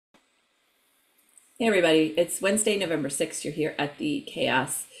Hey everybody, it's Wednesday, November 6th. You're here at the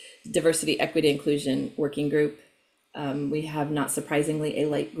CHAOSS Diversity, Equity, Inclusion Working Group. We have, not surprisingly, a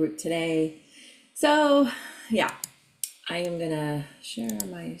light group today. So yeah, I am gonna share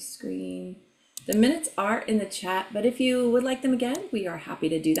my screen. The minutes are in the chat, but if you would like them again, we are happy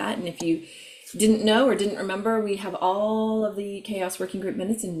to do that. And if you didn't know or didn't remember, we have all of the CHAOSS Working Group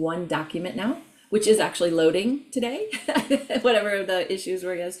minutes in one document now, which is actually loading today. Whatever the issues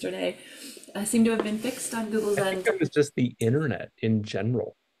were yesterday seem to have been fixed on Google's I think end. it was just the internet in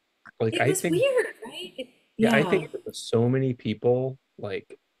general. Like It I was think, weird, right? yeah, I think Yeah, there were so many people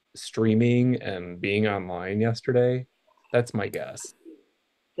like streaming and being online yesterday. That's my guess.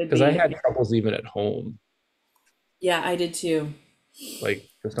 could Because I be. had troubles even at home, Yeah, I did too. like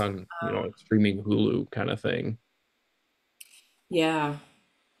just on, streaming Hulu kind of thing. Yeah.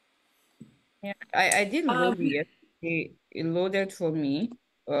 Yeah, I did Um, load it. It loaded for me.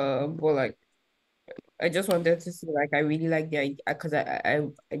 But like I just wanted to see like I really like the idea because I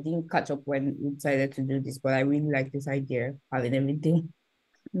didn't catch up when we decided to do this, but I really like this idea having everything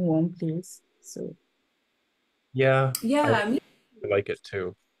in one place. So Yeah, I yeah, like it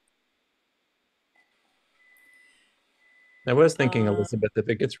too. I was thinking, uh, Elizabeth, if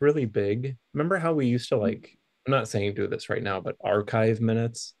it gets really big, remember how we used to like, I'm not saying do this right now, but archive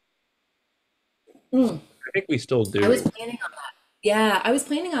minutes? mm, I think we still I was do. planning on that. Yeah, I was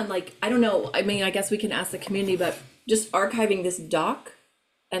planning on like, I don't know. I mean, I guess we can ask the community, but just archiving this doc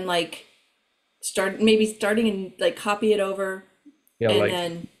and like starting and like copy it over Yeah, and like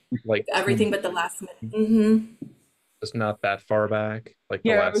then like two everything but the last minute. Mm-hmm. It's not that far back, like the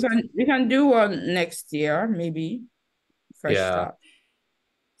yeah, we last. can do one next year, maybe fresh Yeah, start.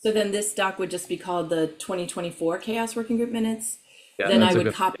 So then this doc would just be called the 2024 Chaos Working Group Minutes. yeah, Then I that's a would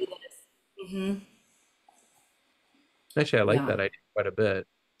good. copy this. Mm-hmm. Actually, I like Yeah. that idea quite a bit.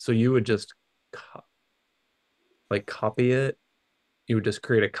 So you would just co like copy it. You would just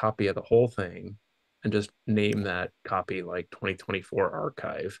create a copy of the whole thing, and just name that copy like 2024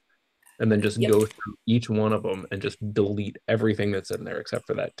 archive, and then just Yep. go through each one of them and just delete everything that's in there except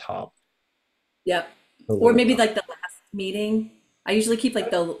for that top, Yep. the Or little maybe top. like the last meeting. I usually keep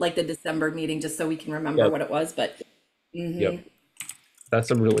like the December meeting just so we can remember Yep, what it was. But yep. mm-hmm. That's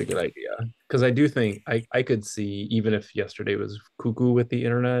a really good idea because I do think I could see even if yesterday was cuckoo with the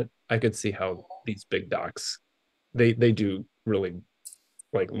internet, I could see how these big docs they do really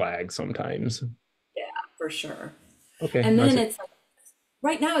like lag sometimes. Yeah, for sure. Okay, And that's then it. it's like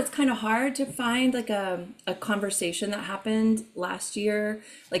right now it's kind of hard to find like a conversation that happened last year.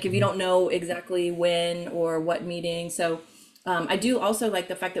 Like if you don't know exactly when or what meeting. So I do also like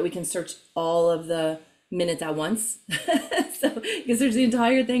the fact that we can search all of the minutes at once. So you can search the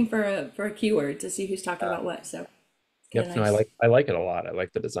entire thing for a keyword to see who's talking Uh, about what. So it's kind of yep, no, nice. I like it a lot. I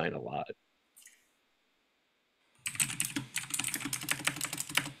like the design a lot.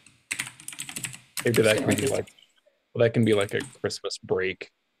 I'm Maybe just that gonna can write be this down. like well, that can be like a Christmas break,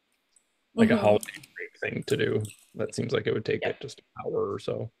 like a Hmm. holiday break thing to do. That seems like it would take Yep. it just an hour or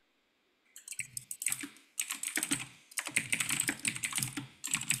so.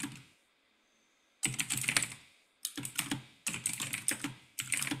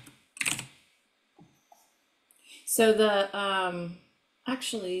 So the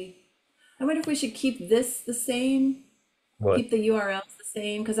actually, I wonder if we should keep this the same, But keep the URLs the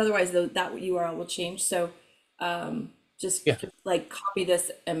same, because otherwise that URL will change. So just yeah, like copy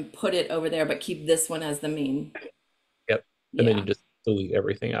this and put it over there, but keep this one as the main. yep. And then you Yeah. just delete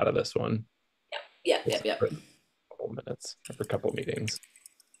everything out of this one. Yep. It's Yep. Yep. for a couple minutes or a couple meetings.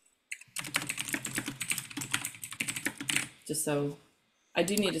 Just so I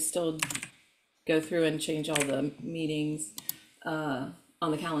do need to still go through and change all the meetings on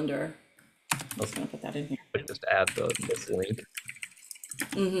the calendar. I'm I'll just gonna put that in here. like just add the this link.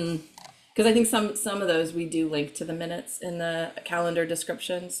 Because I think some of those we do link to the minutes in the calendar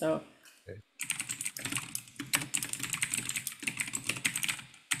description. So Okay.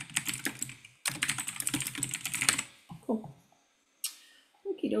 cool.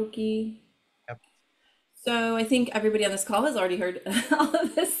 Okie dokie. Yep. So I think everybody on this call has already heard all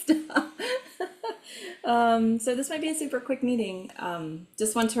of this stuff. So this might be a super quick meeting.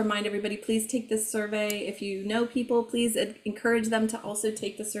 Just want to remind everybody, please take this survey. If you know people, please encourage them to also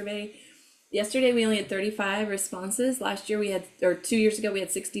take the survey. Yesterday we only had 35 responses. Last year we had, or 2 years ago we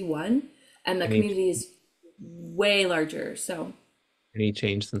had 61, and the Any community is way larger. So any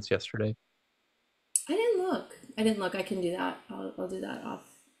change since yesterday? I didn't look. I didn't look. I can do that. I'll do that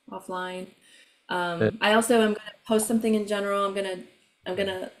offline. Uh, I also am gonna post something in general. I'm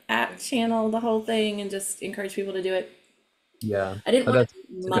gonna at channel the whole thing and just encourage people to do it. yeah, I didn't want that's to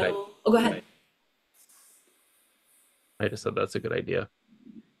a good idea. muddle. Oh, go ahead. I just said that's a good idea.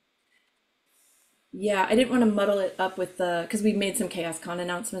 Yeah, I didn't want to muddle it up with the, because we made some CHAOSScon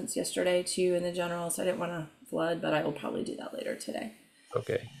announcements yesterday too in the general, so I didn't want to flood, but I will probably do that later today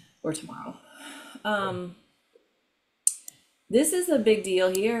Okay. or tomorrow. This is a big deal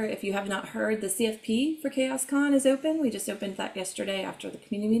here. If you have not heard, the CFP for CHAOSScon is open. We just opened that yesterday after the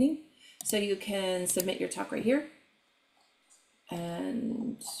community meeting. So you can submit your talk right here.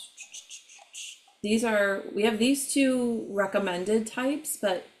 And we have these two recommended types,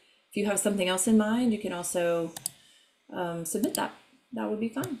 but if you have something else in mind, you can also submit that. That would be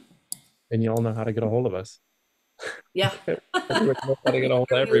fine. And you all know how to get a hold of us. Yeah, Everybody knows how to get a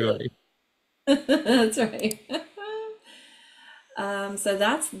hold of everybody. that's right. So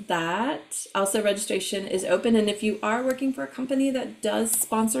that's that. Also, registration is open, and if you are working for a company that does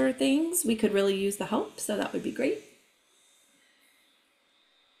sponsor things, we could really use the help, so that would be great.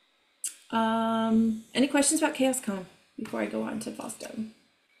 Any questions about CHAOSScon before I go on to Boston?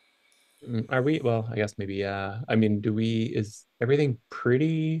 Are we, well, I guess maybe, yeah. I mean, is everything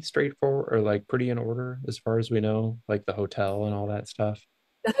pretty straightforward or like pretty in order as far as we know, like the hotel and all that stuff?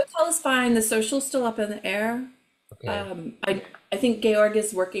 The hotel is fine. The social's still up in the air. Okay. I think Georg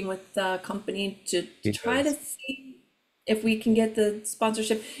is working with the company to He try to does. see if we can get the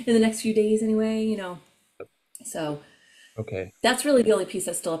sponsorship in the next few days anyway, you know. So Okay. that's really the only piece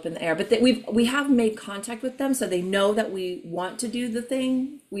that's still up in the air. But we have made contact with them, so they know that we want to do the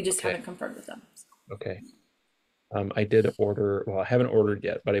thing. We just Okay. haven't confirmed with them. Okay. I did order, well, I haven't ordered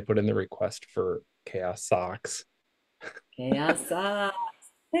yet, but I put in the request for Chaos socks. Chaos,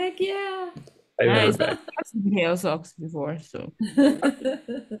 heck yeah. I've heard Nice. back. I've seen hair socks before, so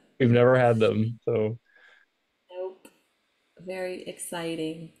We've never had them. So, Nope. Very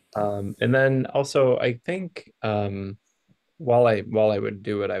exciting. and then also I think while I would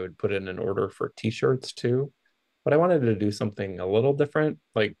do it, I would put in an order for t-shirts too. But I wanted to do something a little different.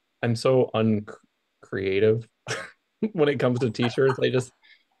 Like I'm so uncreative when it comes to t-shirts. I just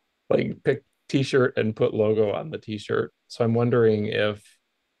like pick t-shirt and put logo on the t-shirt. So I'm wondering if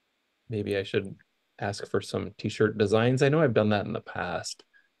maybe I should ask for some t-shirt designs. I know I've done that in the past,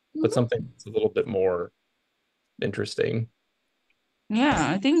 but Mhm. something that's a little bit more interesting. yeah,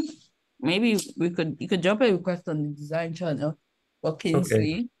 I think maybe you could drop a request on the design channel for Okay.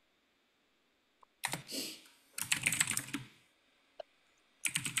 Kingsley.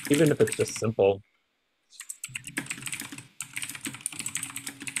 Even if it's just simple.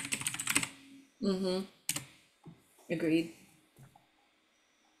 Agreed.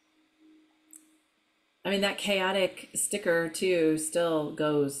 I mean, that chaotic sticker too still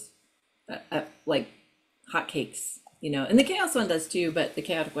goes like hotcakes, you know, and the chaos one does too, but the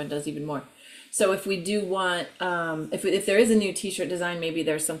chaotic one does even more. So if we do want, if there is a new t-shirt design, maybe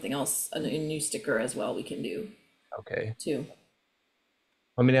there's something else, a new sticker as well we can do Okay. too.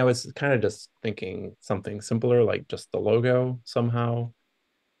 I mean, I was kind of just thinking something simpler, like just the logo somehow,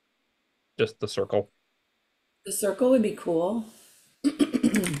 just the circle. The circle would be cool.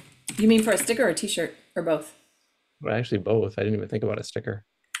 You mean for a sticker or a t-shirt or both? Well, actually, both. I didn't even think about a sticker.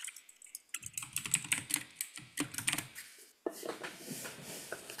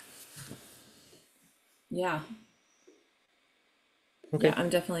 Yeah. Yeah, Okay. I'm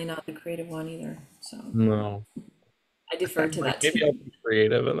definitely not the creative one either. So No. I defer I'm to like, that maybe too. I'll be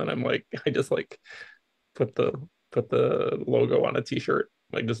creative, and then I'm like, I just like put the put the logo on a t-shirt.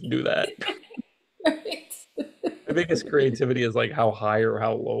 Like just do that. Right. My biggest creativity is like how high or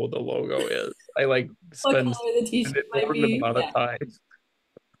how low the logo is. I like What spend color the an t-shirt might inordinate be. amount of Yeah. time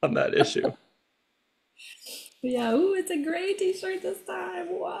on that issue. Yeah. Ooh, it's a gray t-shirt this time.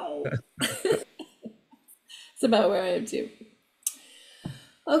 Wow. It's about where I am too.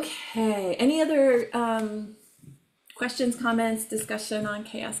 Okay. Any other questions, comments, discussion on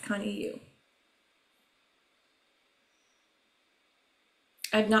CHAOSScon EU?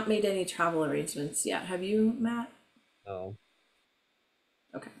 I've not made any travel arrangements yet. Have you, Matt? No,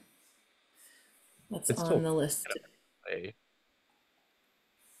 Okay. That's it's on still the list. a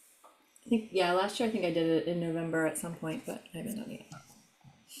I think, yeah, last year I think I did it in November at some point, but I haven't done it yet.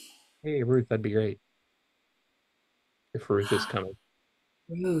 hey Ruth, that'd be great if Ruth is coming.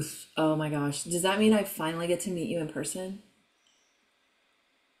 Ruth, oh my gosh. Does that mean I finally get to meet you in person?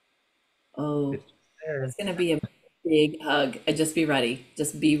 Oh, It's just there. it's gonna be a big hug. Just be ready.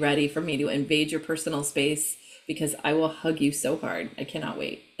 Just be ready for me to invade your personal space because I will hug you so hard. I cannot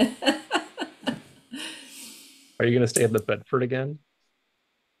wait. Are you gonna stay at the Bedford again?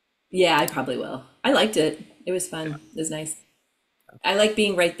 Yeah, I probably will. I liked it. It was Yeah, fun. It was nice. I like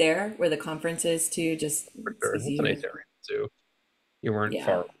being right there where the conference is too. Just for it's sure. That's a easier nice to, area too. You weren't yeah.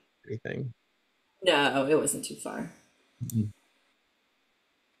 far or anything. No, it wasn't too far. Mhm.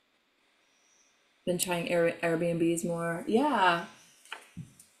 Been trying Airbnbs more. Yeah,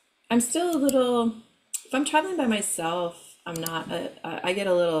 I'm still a little, if I'm traveling by myself, I'm not, I get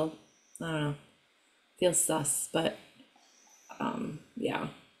a little, I don't know, feel sus, but yeah,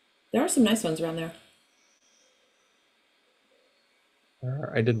 there are some nice ones around there.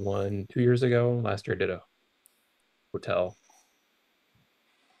 I did one 2 years ago. Last year I did a hotel.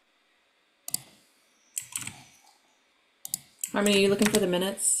 Harmony, are you looking for the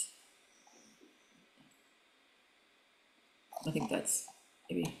minutes? I think that's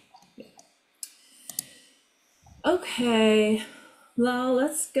maybe, yeah. Okay, well,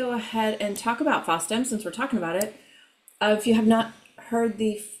 let's go ahead and talk about FOSDEM since we're talking about it. If you have not heard,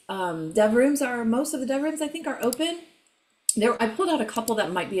 the dev rooms are, most of the dev rooms I think are open. There, I pulled out a couple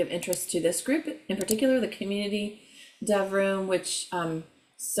that might be of interest to this group, in particular, the community dev room, which,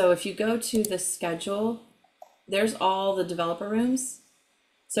 so if you go to the schedule, there's all the developer rooms.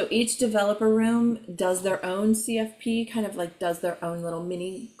 So each developer room does their own CFP, kind of like does their own little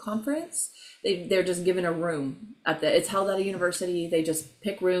mini conference. They're just given a room it's held at a university. They just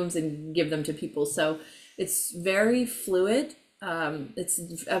pick rooms and give them to people. So it's very fluid.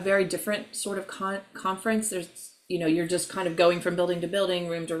 It's a very different sort of conference. There's, you're just kind of going from building to building,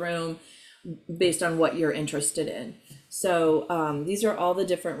 room to room, based on what you're interested in. So these are all the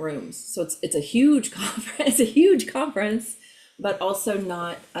different rooms. So it's a huge conference. It's a huge conference, but also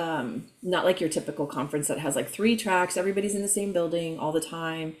not like your typical conference that has like 3 tracks. Everybody's in the same building all the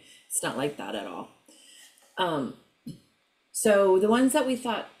time. It's not like that at all. So the ones that we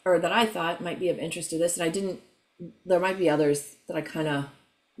thought, or that I thought might be of interest to this, and I didn't, there might be others that I kind of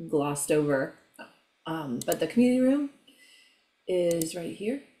glossed over. But the community room is right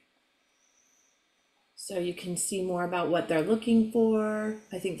here. So you can see more about what they're looking for.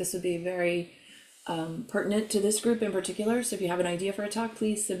 I think this would be very pertinent to this group in particular. So if you have an idea for a talk,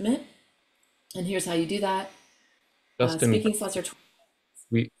 please submit. And here's how you do that. Justin, Speaking slots are,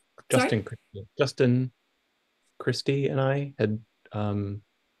 we sorry? Justin Christie and I had done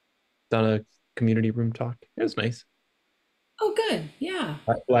a community room talk. It was nice. Oh, good. Yeah.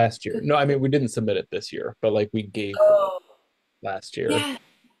 Last year. Good. No, I mean we didn't submit it this year, but like we gave Oh, last year. yeah.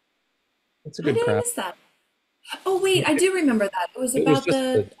 It's a How good did I crowd. miss that? Oh, wait, I do remember that. It was It was about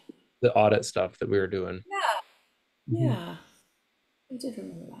just the audit stuff that we were doing. yeah, Mhm. yeah. I did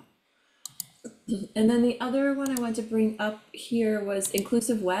remember that. And then the other one I wanted to bring up here was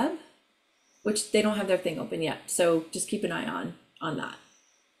inclusive web, which they don't have their thing open yet. So just keep an eye on that.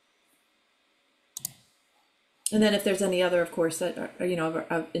 And then if there's any other, of course, that are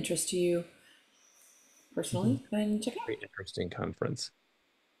of interest to you personally, go ahead and check it Very interesting conference.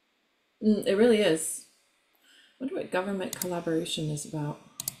 out. It really is. I wonder what government collaboration is about.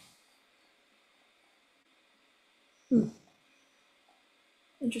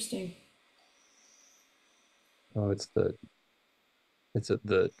 Interesting. Oh, it's at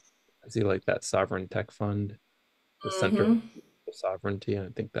the I see like that sovereign tech fund, the Center Mm-hmm. for Sovereignty, and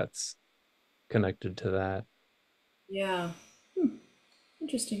I think that's connected to that. Yeah.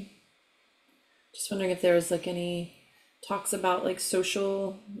 Interesting. Just wondering if there was like any talks about like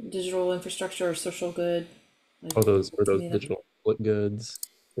social digital infrastructure or social good. Like, Oh, those were to those me, that's digital split goods,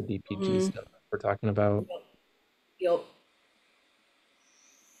 the DPG mm, stuff we're talking about. yep.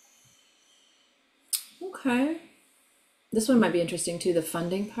 Okay. This one might be interesting too. The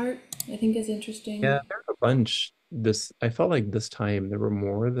funding part, I think, is Yeah, interesting. there are a bunch. This I felt like this time there were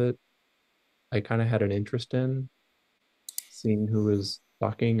more that I kind of had an interest in seeing who was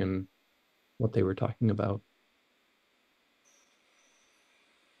talking and what they were talking about.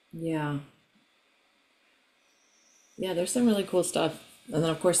 Yeah. Yeah, there's some really cool stuff. And then,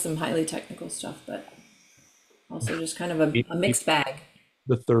 of course, some highly technical stuff, but also just kind of a mixed bag.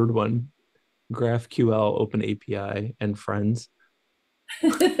 The third one, GraphQL, Open API, and Friends.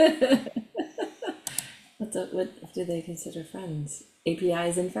 What do they consider friends?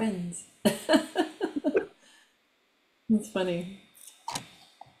 APIs and friends. That's funny.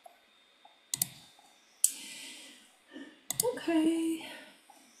 Okay.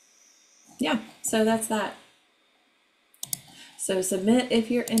 Yeah, so that's that. So submit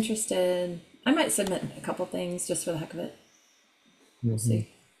if you're interested. I might submit a couple things just for the heck of it. We'll Mhm. see.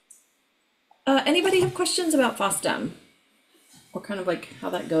 Anybody have questions about FOSDEM? Or kind of like how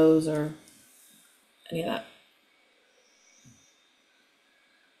that goes or any of that?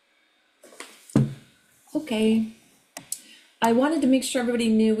 Okay. I wanted to make sure everybody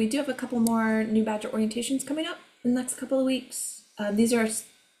knew we do have a couple more new Badger orientations coming up in the next couple of weeks. These are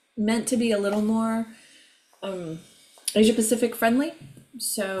meant to be a little more Asia Pacific friendly.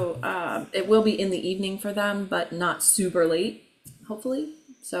 So it will be in the evening for them, but not super late, hopefully.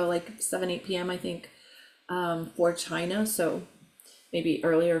 So like 7, 8 p.m. I think for China. So maybe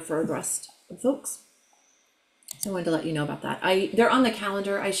earlier for the rest of folks. So I wanted to let you know about that. They're on the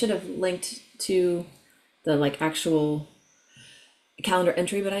calendar. I should have linked to the like actual calendar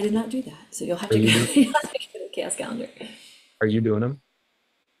entry, but I did not do that. So you'll have Are to go, you do- you'll have to go to the chaos calendar. are you doing them?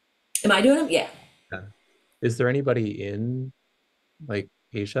 Am I doing them? Yeah. Yeah. Is there anybody in like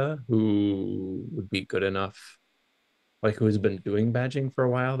Asia who would be good enough, like who's been doing badging for a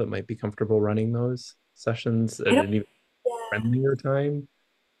while that might be comfortable running those sessions I at don't an even yeah. friendlier time?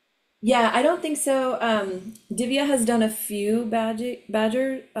 Yeah, I don't think so. Divya has done a few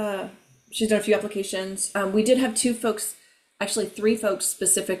badger. She's done a few applications. We did have two folks, actually three folks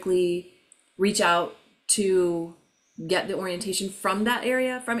specifically reach out to get the orientation from that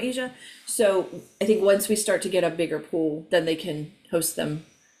area, from Asia. So I think once we start to get a bigger pool, then they can host them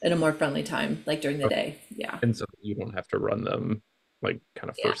in a more friendly time, like during the Okay. day. Yeah. And so you don't have to run them like kind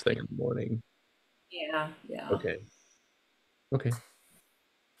of Yeah. first thing in the morning. Yeah. Yeah. Okay. Okay.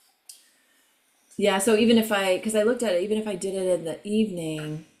 Yeah, so even if because I looked at it, even if I did it in the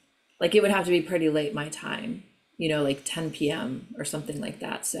evening, like it would have to be pretty late my time, like 10 p.m. or something like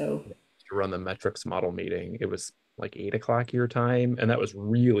that. So To run the metrics model meeting, it was like 8 o'clock your time, and that was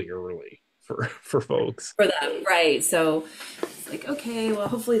really early for folks. for them, right? So it's like, okay, well,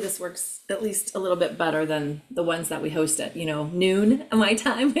 hopefully this works at least a little bit better than the ones that we host at, noon at my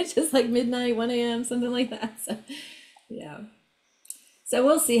time, which is like midnight, 1 a.m., something like that. So yeah. So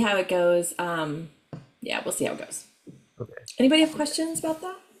we'll see how it goes. Yeah, we'll see how it goes. Okay. Anybody have questions about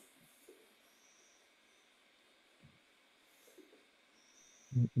that?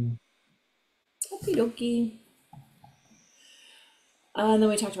 Mm-mm. Okie dokie. And then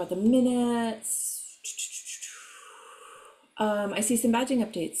we talked about the minutes. I see some badging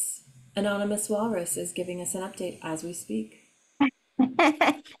updates. Anonymous Walrus is giving us an update as we speak.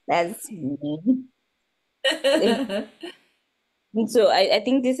 That's me. So I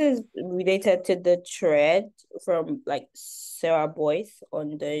think this is related to the thread from like Sarah Boyce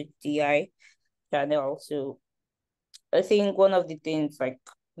on the DI channel. So I think one of the things like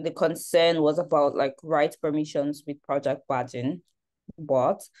the concern was about like right permissions with project badging,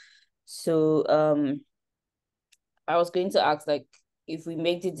 but so I was going to ask like if we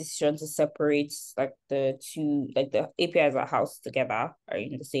make the decision to separate like the two, like the APIs are housed together are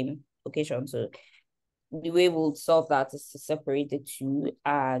in the same location. So the way we'll solve that is to separate the two.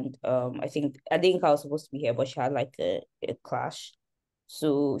 And I think I was supposed to be here, but she had like a clash.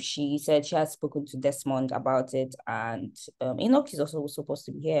 So she said she had spoken to Desmond about it, and Enoch is also supposed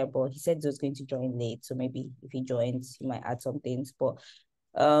to be here, but he said he was going to join late. So maybe if he joins, he might add some things. But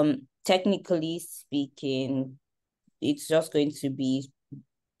technically speaking, it's just going to be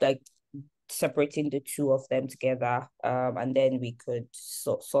like separating the two of them together, and then we could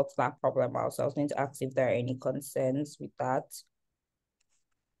sort that problem out. So I was going to ask if there are any concerns with that.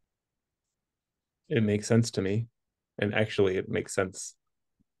 It makes sense to me. And actually, it makes sense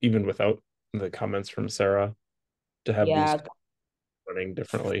even without the comments from Sarah to have these Yeah. running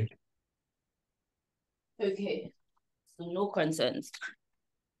differently. Okay. So no concerns.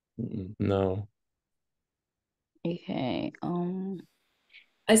 No. Okay.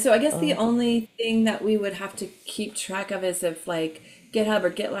 So I guess the only thing that we would have to keep track of is if like GitHub or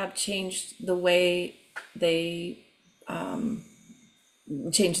GitLab changed the way they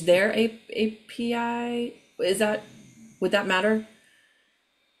changed their API. Would that matter?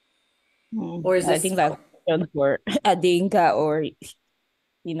 Or is I this think that's for Adinka or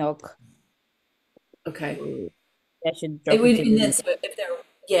Enoch. okay? So I should It drop would, it and in. then so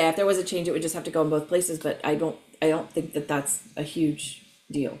if there was a change, it would just have to go in both places, but I don't think that that's a huge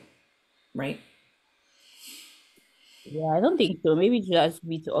deal, right? Yeah, I don't think so. Maybe it should just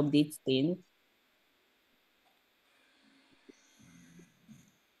be to update things.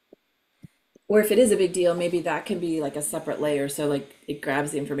 Or if it is a big deal, maybe that can be like a separate layer, so like it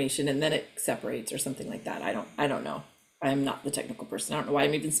grabs the information and then it separates or something like that. I don't know. I'm not the technical person. I don't know why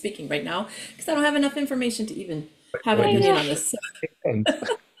I'm even speaking right now because I don't have enough information to even have an But you opinion on this. and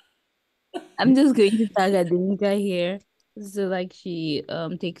I'm just going to tag Adenika here. So like she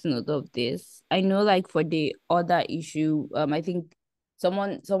takes note of this. I know like for the other issue, I think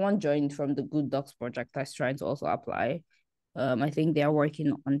someone joined from the Good Docs project that's trying to also apply. I think they are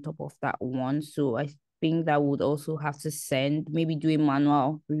working on top of that one. So I think that would also have to send, maybe do a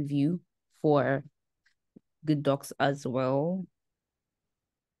manual review for Good Docs as well.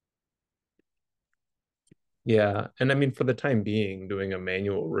 yeah, and I mean for the time being, doing a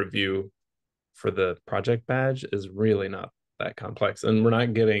manual review for the project badge is really not that complex, and we're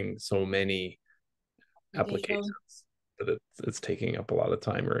not getting so many applications that it's taking up a lot of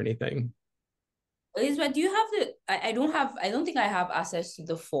time or anything. Elizabeth, do you have the? I don't think I have access to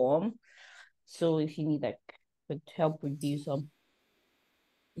the form. So if you need like could help review some.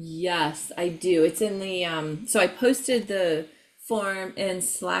 Yes, I do. It's in the so I posted the form in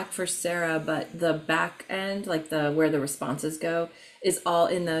Slack for Sarah, but the back end, like the where the responses go, is all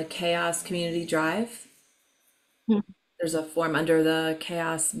in the Chaos Community Drive. Hmm. There's a form under the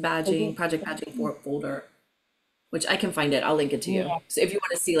Chaos badging, Okay. project badging folder, which I can find it. I'll link it to you. Yeah. So if you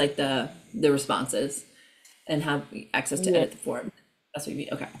want to see like the responses and have access to Yeah. edit the form, that's what you mean.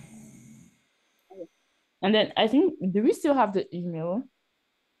 Okay. And then I think do we still have the email?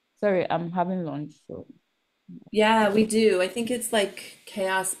 Sorry, I'm having lunch, so Yeah, we do. I think it's like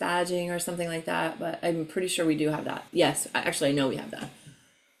chaos badging or something like that, but I'm pretty sure we do have that. Yes, actually, I know we have that.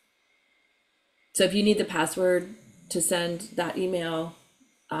 So if you need the password to send that email,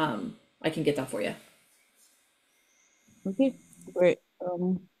 I can get that for you. okay, great.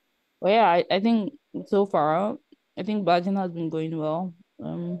 Well, yeah, I think so far, I think badging has been going well.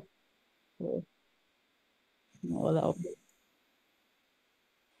 So, all that.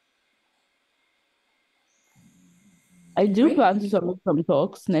 I do Great. plan to submit some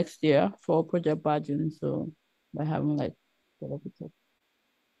talks next year for project badging, so I haven't like set up a talk.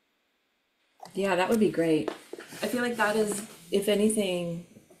 Yeah, that would be great. I feel like that is, if anything,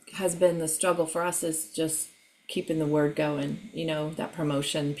 has been the struggle for us is just keeping the word going. You know, that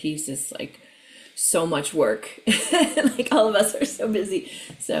promotion piece is like so much work. Like all of us are so busy.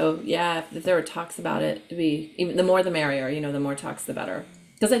 So yeah, if there were talks about it, it'd be even the more the merrier, you know, the more talks the better.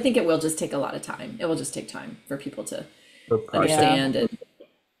 Because I think it will just take a lot of time. It will just take time for people to For project, Yeah, understand it.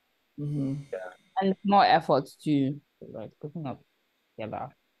 Mhm. and more efforts to like putting up together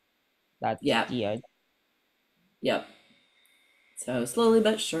that Yeah, DEI. yep. So slowly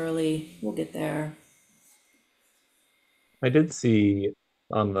but surely, we'll get there. I did see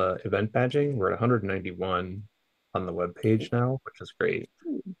on the event badging, we're at 191 on the web page now, which is great.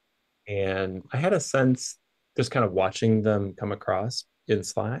 And I had a sense just kind of watching them come across in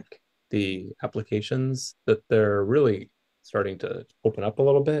Slack, the applications, that they're really starting to open up a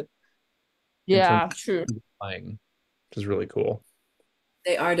little bit in terms Yeah, true. of applying, which is really cool.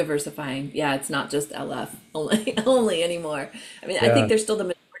 They are diversifying. Yeah, it's not just LF only only anymore. I mean, I think Yeah, they're still the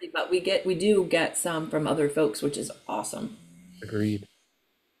majority, but we do get some from other folks, which is awesome. agreed.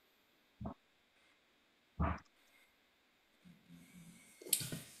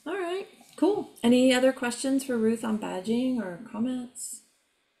 All right, cool. Any other questions for Ruth on badging or comments?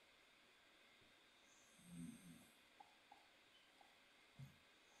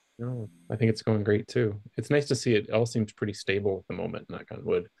 No, I think it's going great too. It's nice to see it all seems pretty stable at the moment, knock on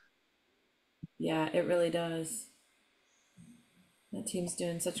wood. Yeah, it really does. That team's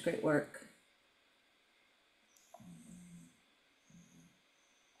doing such great work.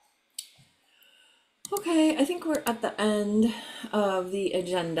 Okay, I think we're at the end of the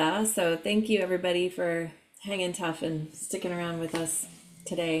agenda. So thank you everybody for hanging tough and sticking around with us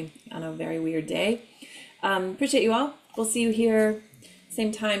today on a very weird day. Appreciate you all. We'll see you here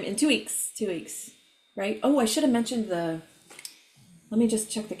same time in 2 weeks. 2 weeks, right? Oh, I should have mentioned let me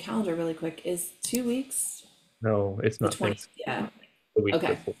just check the calendar really quick. Is 2 weeks No, it's the not 20th? thanks Yeah. the week Okay.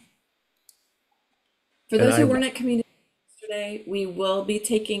 before. For And those I who weren't at community yesterday, we will be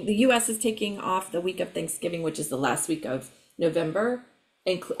taking, the US is taking off the week of Thanksgiving, which is the last week of November.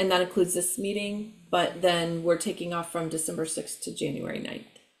 And that includes this meeting, but then we're taking off from December 6th to January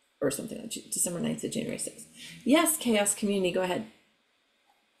 9th or something like December 9th to January 6th. Yes, Chaos Community, go ahead.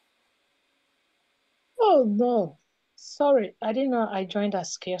 Oh no, sorry. I didn't know I joined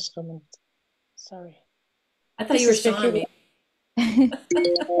as chaos comment. Sorry. I thought This you were is Sean, Vicky. maybe.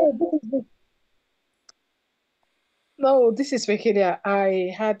 Oh, no, this is Vicky.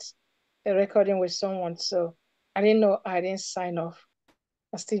 I had a recording with someone, so I didn't know I didn't sign off.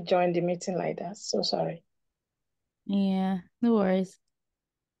 I still joined the meeting like that. So sorry. Yeah, no worries.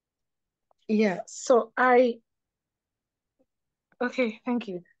 Yeah, okay, thank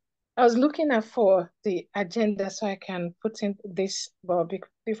you. I was looking at for the agenda so I can put in this, but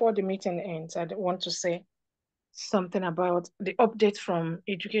before the meeting ends, I want to say something about the update from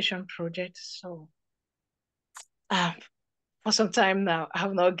education project. So uh, for some time now, I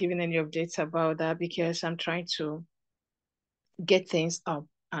have not given any updates about that because I'm trying to get things up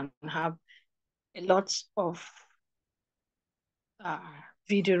and have a lot of uh,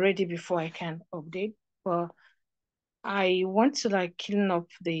 video ready before I can update. But I want to like clean up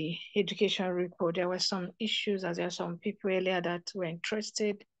the education report. There were some issues as there are some people earlier that were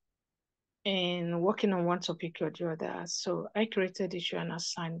interested in working on one topic or the other. So I created issue and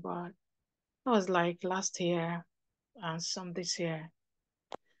assigned, but I was like last year and some this year,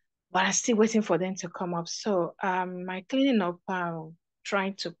 but I'm still waiting for them to come up. So my cleaning up,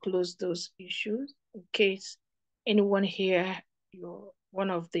 trying to close those issues in case anyone here, one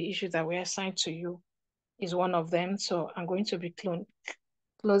of the issues that we assigned to you is one of them. So I'm going to be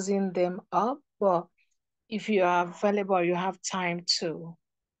closing them up. But if you are available, you have time to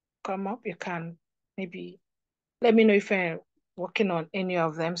come up, you can maybe let me know if you're working on any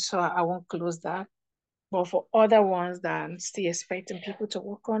of them so I won't close that. But for other ones that I'm still expecting people to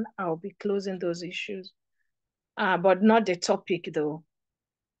work on, I'll be closing those issues. But not the topic though.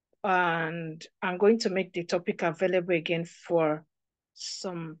 And I'm going to make the topic available again for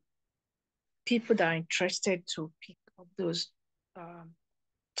some people that are interested to pick up those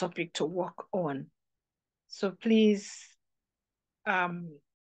topic to work on. So please have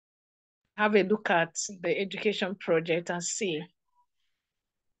a look at the education project and see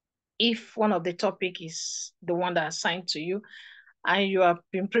if one of the topic is the one that assigned to you and you have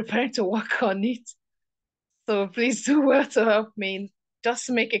been preparing to work on it. So please do well to help me.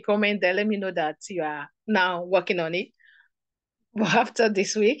 Just make a comment there. Let me know that you are now working on it. But after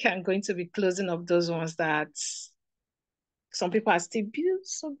this week, I'm going to be closing up those ones that some people are still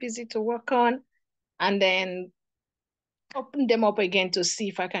so busy to work on, and then open them up again to see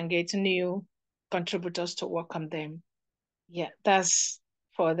if I can get new contributors to work on them. Yeah, that's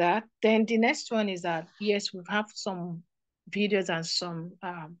for that. Then the next one is that, yes, we have some videos and some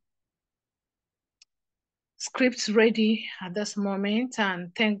scripts ready at this moment.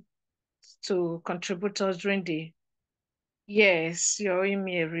 And thanks to contributors during the, yes, you're in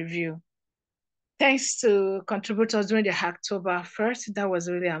me a review. Thanks to contributors during the October 1st, that was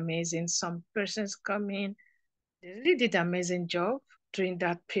really amazing. Some persons come in, they really did an amazing job during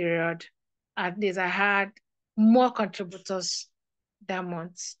that period. At least I had more contributors that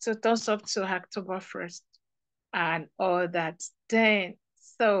month. So thumbs up to October 1st and all that. Then,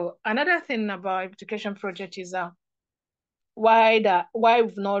 so another thing about education project is why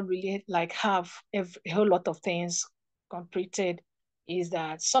we've not really like have a whole lot of things completed is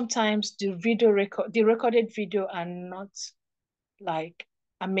that sometimes the recorded video are not like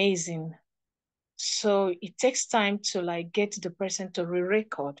amazing. So it takes time to like get the person to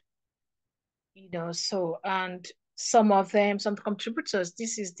re-record, so, and some of them, some contributors,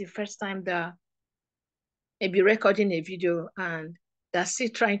 this is the first time that they be recording a video and they're still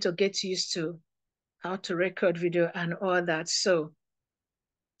trying to get used to how to record video and all that. So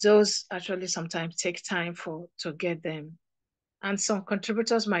those actually sometimes take time to get them. And some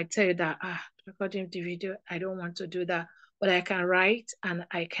contributors might tell you that, recording the video, I don't want to do that, but I can write and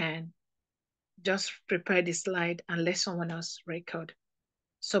I can just prepare the slide and let someone else record.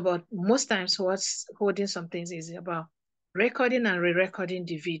 So, but most times what's holding some things is about recording and re-recording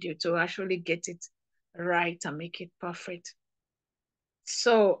the video to actually get it right and make it perfect.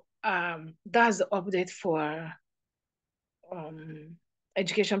 So that's the update for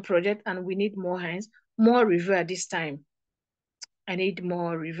education project, and we need more hands, more review at this time. I need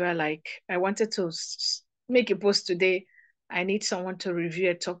more review. Like I wanted to make a post today. I need someone to review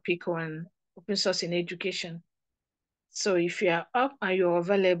a topic on open source in education. So if you are up and you're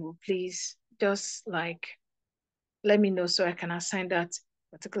available, please just like let me know so I can assign that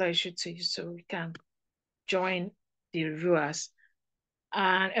particular issue to you so we can join the reviewers.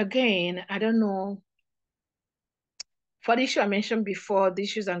 And again, I don't know, for the issue I mentioned before, the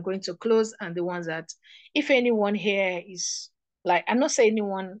issues I'm going to close and the ones that, if anyone here is like, I'm not saying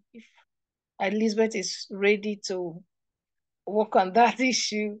anyone, if Elizabeth is ready to work on that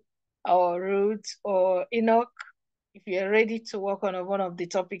issue, or Ruth or Enoch, if you're ready to work on one of the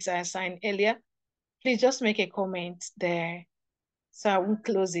topics I assigned earlier, please just make a comment there so I won't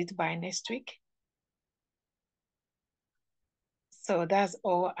close it by next week. So that's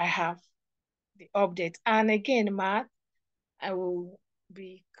all I have, the update. And again, Matt, I will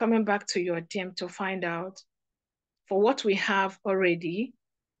be coming back to your team to find out for what we have already.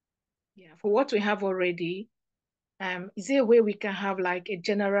 Yeah, for what we have already, is there a way we can have like a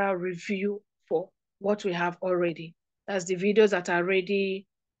general review for what we have already? That's the videos that are ready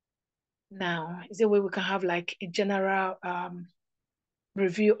now. Is there a way we can have like a general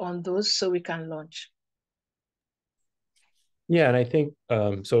review on those so we can launch? Yeah, and I think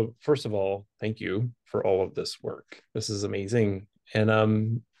so first of all, thank you for all of this work. This is amazing.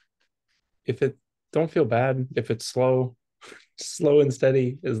 And if it don't feel bad, if it's slow, slow and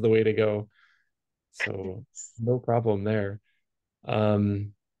steady is the way to go. So no problem there.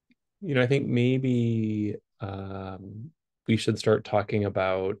 I think maybe we should start talking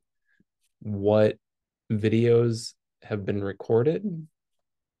about what videos have been recorded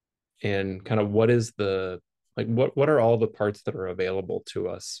and kind of what is the like what are all the parts that are available to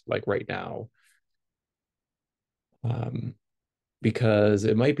us like right now, because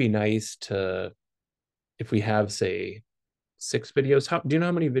it might be nice to, if we have say 6 videos, how do you know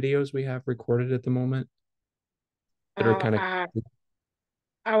how many videos we have recorded at the moment that are Uh, kind of uh,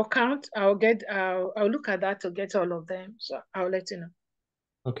 I'll count. I'll look at that to get all of them. So I'll let you know.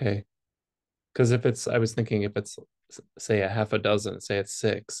 okay? Because if it's, I was thinking if it's say a half a dozen, say it's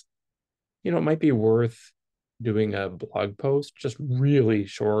 6, it might be worth doing a blog post, just really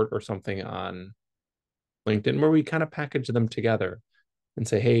short or something on LinkedIn where we kind of package them together and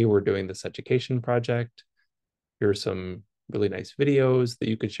say, hey, we're doing this education project. Here's some really nice videos that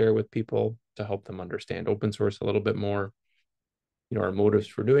you could share with people to help them understand open source a little bit more. Our motives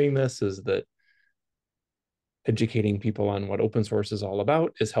for doing this is that educating people on what open source is all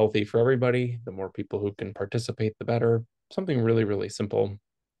about is healthy for everybody. The more people who can participate, the better. Something really, really simple.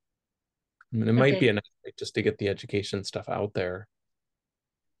 I mean, it might be Okay. a nice way just to get the education stuff out there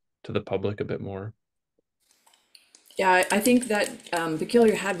to the public a bit more. Yeah, I think that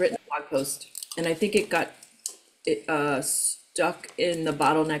Peculiar had written a blog post, and I think it got stuck in the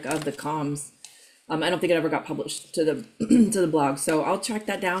bottleneck of the comms. I don't think it ever got published to the to the blog, so I'll track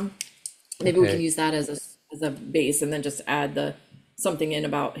that down. Maybe we can Okay. use that as a base, and then just add the something in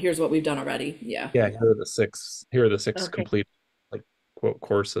about here's what we've done already. Yeah. Yeah, here are the six Okay. complete like quote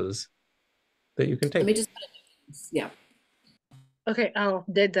courses that you can Let take. me just yeah. Okay. I'll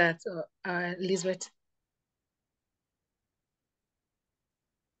update that, Elizabeth.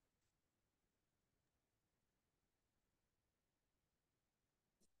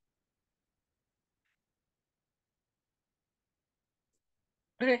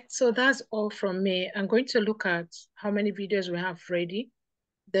 Okay. So that's all from me. I'm going to look at how many videos we have ready.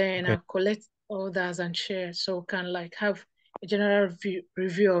 Then Okay. I'll collect others and share. So we can like have a general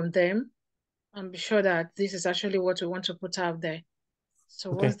review on them and be sure that this is actually what we want to put out there. So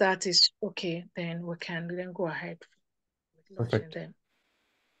once Okay. that is okay, then we can then go ahead with launching Perfect. them.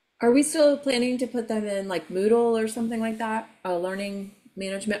 Are we still planning to put them in like Moodle or something like that? Learning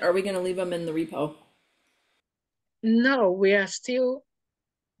management? Or are we going to leave them in the repo? No, we are still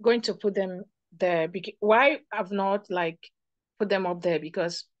going to put them there. Why I've not like put them up there?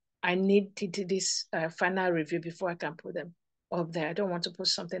 Because I need to do this final review before I can put them up there. I don't want to put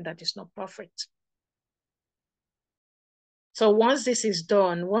something that is not perfect. So once this is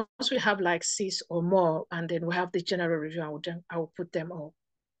done, once we have like 6 or more, and then we have the general review, I will put them all.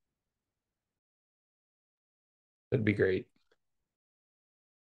 That'd be great.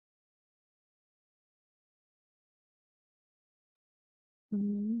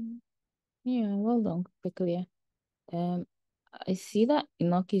 Yeah, well done, quickly. I see that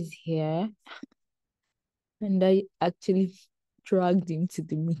Enoch is here, and I actually dragged him to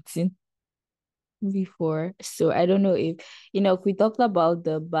the meeting before. So I don't know if, we talked about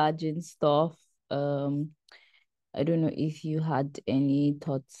the badging stuff. Um, I don't know if you had any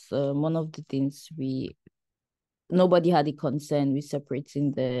thoughts. One of the things nobody had a concern with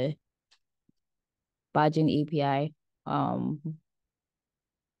separating the badging API,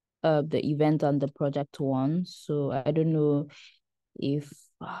 the event and the project one. So I don't know if,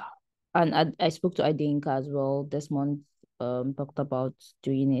 and I spoke to Idinka as well this month, talked about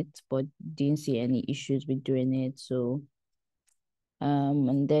doing it, but didn't see any issues with doing it. So,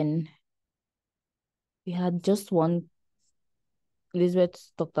 and then we had just one.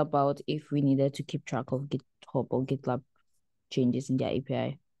 Elizabeth talked about if we needed to keep track of GitHub or GitLab changes in their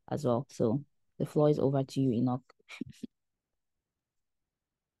API as well. So the floor is over to you, Enoch.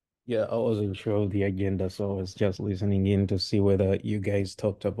 Yeah, I wasn't sure of the agenda, so I was just listening in to see whether you guys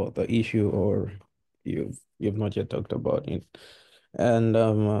talked about the issue or you've not yet talked about it. And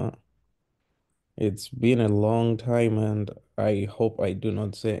it's been a long time, and I hope I do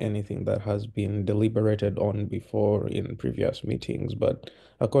not say anything that has been deliberated on before in previous meetings. But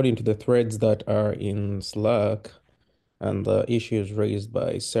according to the threads that are in Slack and the issues raised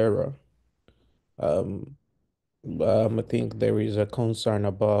by Sarah, um, I think there is a concern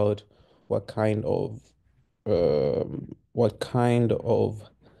about what kind of what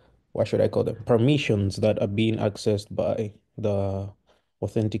should I call them, permissions that are being accessed by the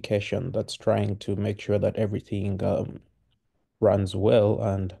authentication that's trying to make sure that everything runs well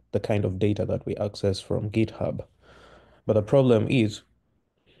and the kind of data that we access from GitHub. But the problem is,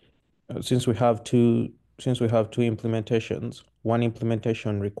 since we have two implementations, one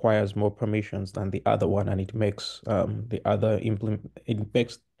implementation requires more permissions than the other one, and it makes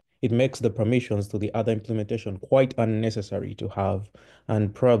it makes the permissions to the other implementation quite unnecessary to have.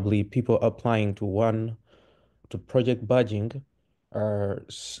 And probably people applying to project badging are,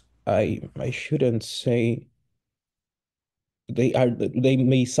 I shouldn't say, they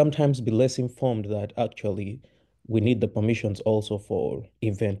may sometimes be less informed that actually we need the permissions also for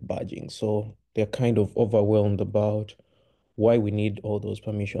event badging. So they're kind of overwhelmed about why we need all those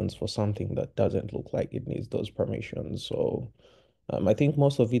permissions for something that doesn't look like it needs those permissions. So I think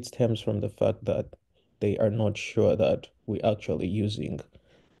most of it stems from the fact that they are not sure that we're actually using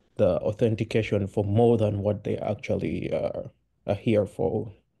the authentication for more than what they actually are here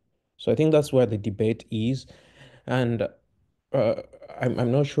for. So I think that's where the debate is. And uh,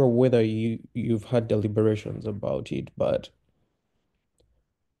 I'm not sure whether you've had deliberations about it, but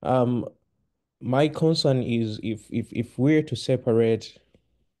um, my concern is if we're to separate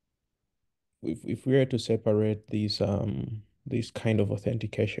if we're to separate this kind of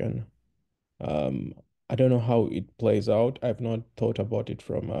authentication, um, I don't know how it plays out. I've not thought about it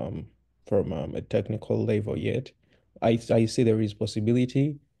from a technical level yet. I see there is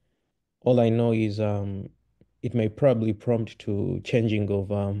possibility. All I know is it may probably prompt to changing of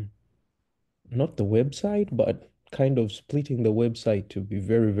not the website, but kind of splitting the website to be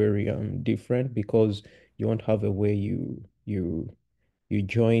very, very different because you won't have a way you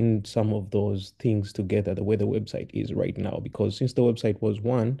join some of those things together the way the website is right now. Because since the website was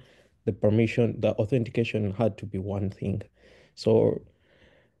one, the authentication had to be one thing. So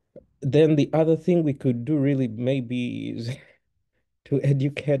then the other thing we could do really maybe is to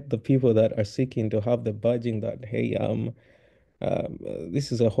educate the people that are seeking to have the badging that, hey,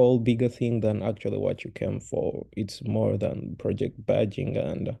 this is a whole bigger thing than actually what you came for. It's more than project badging,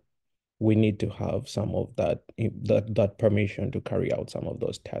 and we need to have some of that permission to carry out some of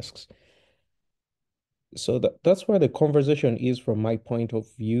those tasks. So that's where the conversation is from my point of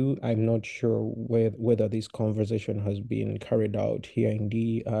view. I'm not sure whether this conversation has been carried out here in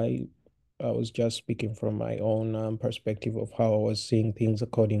DEI. I was just speaking from my own perspective of how I was seeing things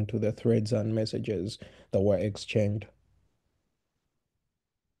according to the threads and messages that were exchanged.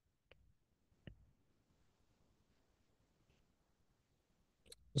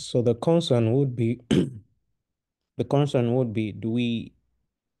 So the concern would be the concern would be do we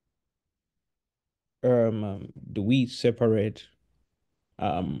separate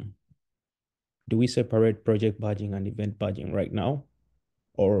um do we separate project badging and event badging right now?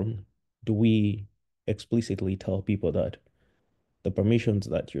 Or do we explicitly tell people that the permissions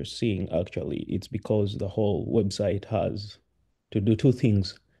that you're seeing actually it's because the whole website has to do two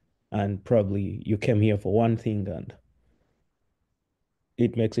things and probably you came here for one thing and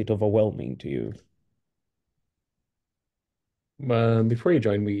it makes it overwhelming to you. Before you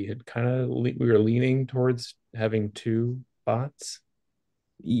joined, we had kind of we were leaning towards having two bots.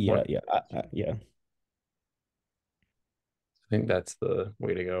 Yeah, What? yeah, yeah. I think that's the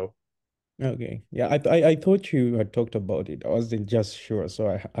way to go. Okay. Yeah, I thought you had talked about it. I wasn't just sure,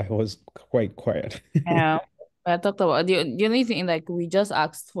 so I was quite quiet. Yeah, I talked about the only thing like we just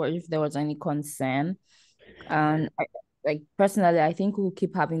asked for if there was any concern, and like personally, I think we'll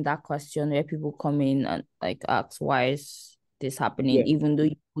keep having that question where people come in and like ask why is this happening, Yeah. even though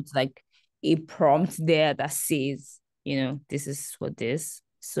you put like a prompt there that says this is for this.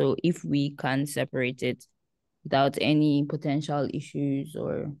 So if we can separate it without any potential issues,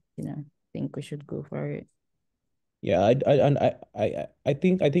 or I think we should go for it. Yeah, I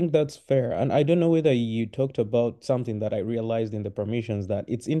think that's fair. And I don't know whether you talked about something that I realized in the permissions that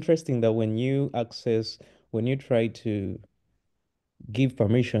it's interesting that when you try to give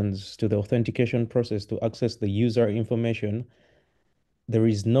permissions to the authentication process to access the user information, there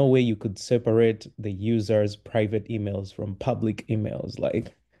is no way you could separate the user's private emails from public emails.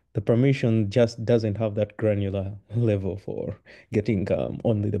 Like the permission just doesn't have that granular level for getting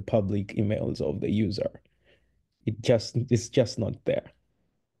only the public emails of the user. It's just not there.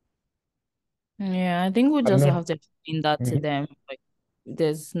 Yeah, I think we'll I'm just not. have to explain that to Mhm. them. Like,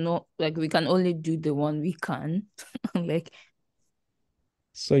 there's no, like, we can only do the one we can. Like,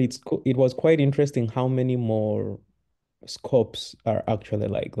 So it was quite interesting how many more scopes are actually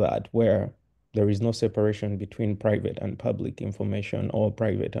like that, where there is no separation between private and public information or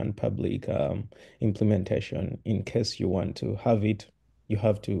private and public implementation. In case you want to have it, you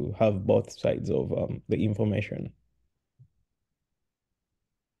have to have both sides of the information.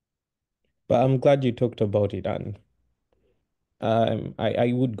 But I'm glad you talked about it, and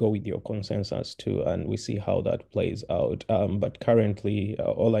I would go with your consensus too, and we see how that plays out. But currently,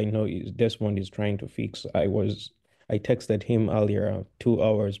 all I know is Desmond is trying to fix. I texted him earlier 2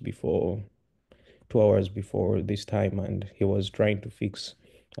 hours before this time, and he was trying to fix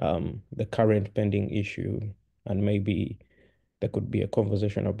the current pending issue, and maybe there could be a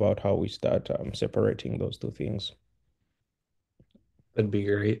conversation about how we start separating those two things. That'd be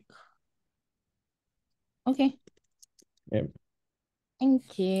great. Okay. Yeah.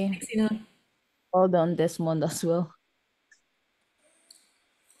 Thank you. Thanks, Ina. Well done, Desmond, as well.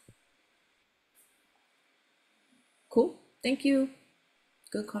 Cool. Thank you.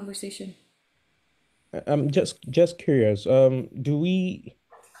 Good conversation. I'm just curious. Do we?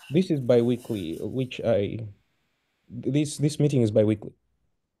 This is bi-weekly, which this meeting is bi-weekly.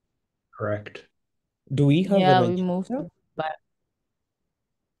 Correct. Do we have Yeah, an we moved agenda? back.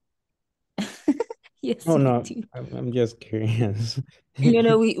 Yes, Oh we no, do. I'm just curious.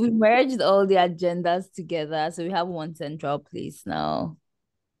 We merged all the agendas together, so we have one central place now.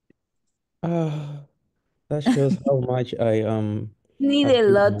 Ah, that shows how much I You need have a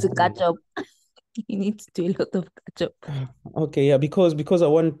been lot to catch behind. up. You need to do a lot of catch up. Okay, yeah, because at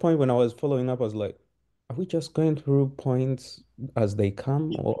one point when I was following up, I was like, are we just going through points as they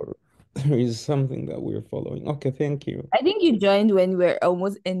come, or there is something that we're following? Okay, thank you. I think you joined when we were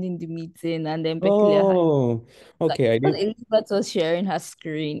almost ending the meeting, and then Peculiar had Oh, okay, because Elizabeth was sharing her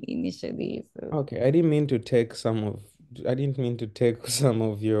screen initially. So okay, I didn't mean to take I didn't mean to take some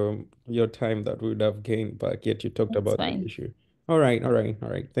of your time that we would have gained back, yet you talked that's about the fine. issue. All right, all right, all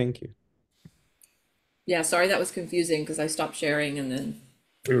right. Thank you. Yeah, sorry that was confusing because I stopped sharing and then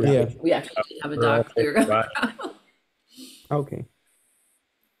Yeah, we actually did have a We're all doc we were going back. around. okay.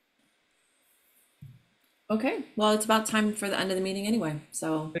 Okay, well, it's about time for the end of the meeting anyway.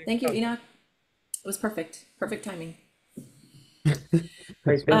 So thank you, Enoch. It was perfect. Perfect timing.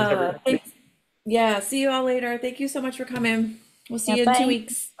 Thanks, everybody. Thanks. Yeah, see you all later. Thank you so much for coming. We'll see Yeah, you in 2 bye.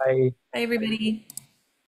 weeks. Bye. Bye, everybody.